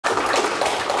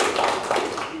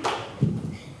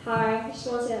Hi, I just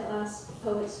want to say that last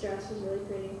poet's dress was really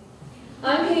pretty.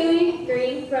 I'm Kaylee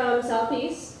Green from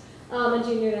Southeast. I'm a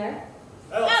junior there.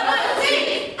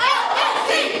 LSC!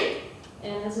 LSC!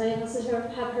 And as many of us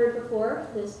have heard before,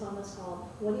 this poem is called,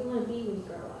 What Do You Want to Be When You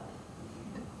Grow Up?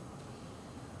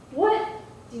 What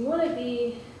do you want to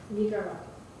be when you grow up?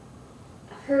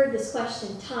 I've heard this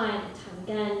question time and time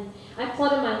again. I've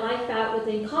plotted my life out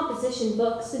within composition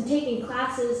books and taken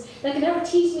classes that could never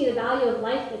teach me the value of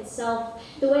life itself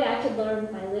the way I could learn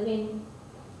by living.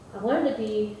 I wanted to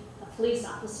be a police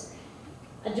officer,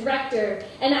 a director,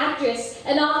 an actress,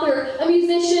 an author, a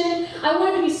musician. I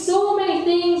wanted to be so many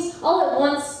things all at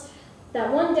once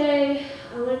that one day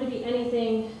I wanted to be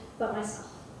anything but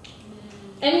myself.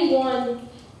 Anyone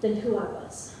than who I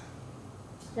was.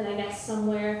 And I guess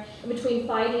somewhere in between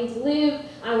fighting to live,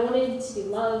 I wanted to be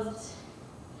loved.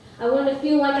 I wanted to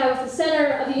feel like I was the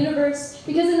center of the universe,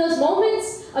 because in those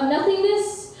moments of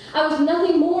nothingness, I was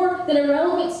nothing more than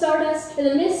irrelevant stardust in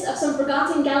the midst of some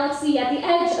forgotten galaxy at the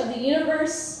edge of the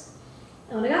universe.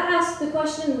 And when I got asked the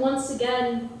question once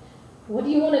again, what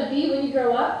do you want to be when you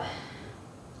grow up?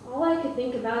 All I could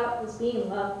think about was being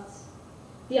loved.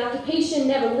 The occupation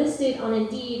never listed on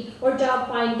Indeed or Job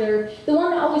Finder, the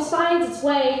one that always finds its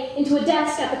way into a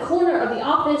desk at the corner of the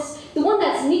office, the one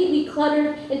that's neatly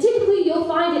cluttered, and typically you'll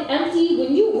find it empty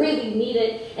when you really need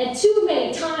it, and too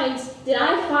many times did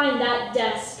I find that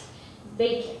desk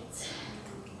vacant.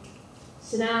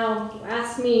 So now, you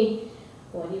ask me,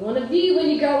 what do you want to be when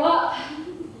you grow up?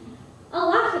 I'll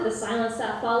laugh at the silence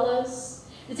that follows.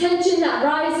 The tension that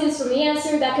rises from the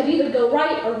answer that could either go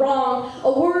right or wrong,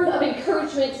 a word of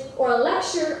encouragement or a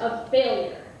lecture of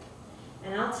failure.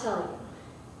 And I'll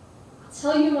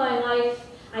tell you my life,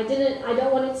 I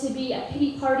don't want it to be a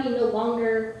pity party no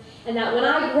longer, and that when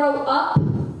I grow up,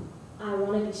 I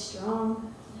want to be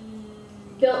strong.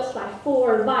 Built by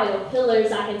 4 vital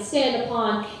pillars I can stand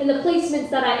upon, in the placements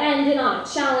that I end in on a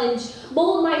challenge.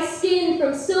 Mold my skin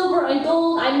from silver and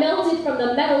gold I melted from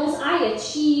the metals I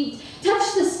achieved.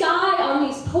 Touch the sky on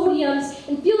these podiums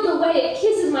and feel the way it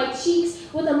kisses my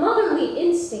cheeks with a motherly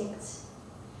instinct.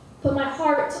 Put my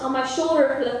heart on my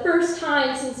shoulder for the first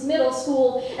time since middle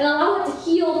school and allow it to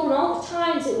heal from all the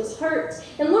times it was hurt,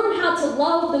 and learn how to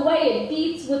love the way it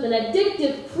beats with an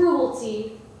addictive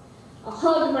cruelty. I'll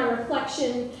hug my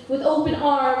reflection with open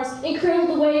arms and cradle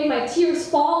the way my tears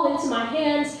fall into my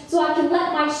hands so I can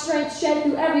let my strength shed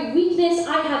through every weakness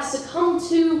I have succumbed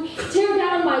to, tear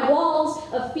down my walls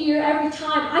of fear every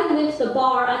time I lift the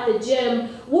bar at the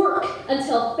gym, work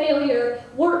until failure,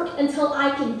 work until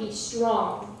I can be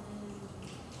strong.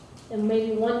 And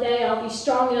maybe one day I'll be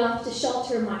strong enough to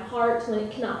shelter my heart when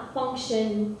it cannot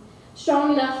function,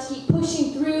 strong enough to keep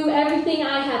pushing through everything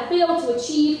I have failed to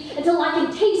achieve until I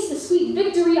can taste the sweet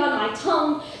victory on my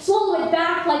tongue, swallow it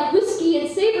back like whiskey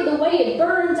and savor the way it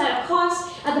burns at a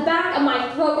cost at the back of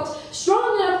my throat,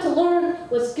 strong enough to learn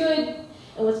what's good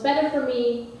and what's better for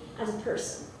me as a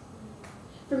person,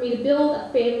 for me to build a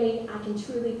family I can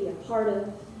truly be a part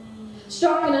of,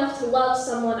 strong enough to love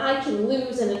someone I can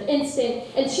lose in an instant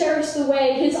and cherish the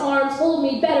way his arms hold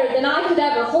me better than I could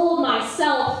ever hold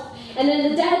myself. And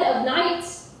in the dead of night,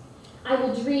 I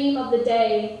will dream of the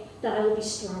day that I will be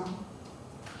strong.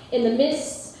 In the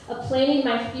midst of planning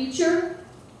my future,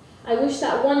 I wish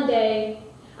that one day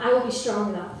I will be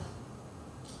strong enough,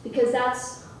 because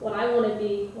that's what I want to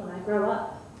be when I grow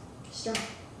up, strong.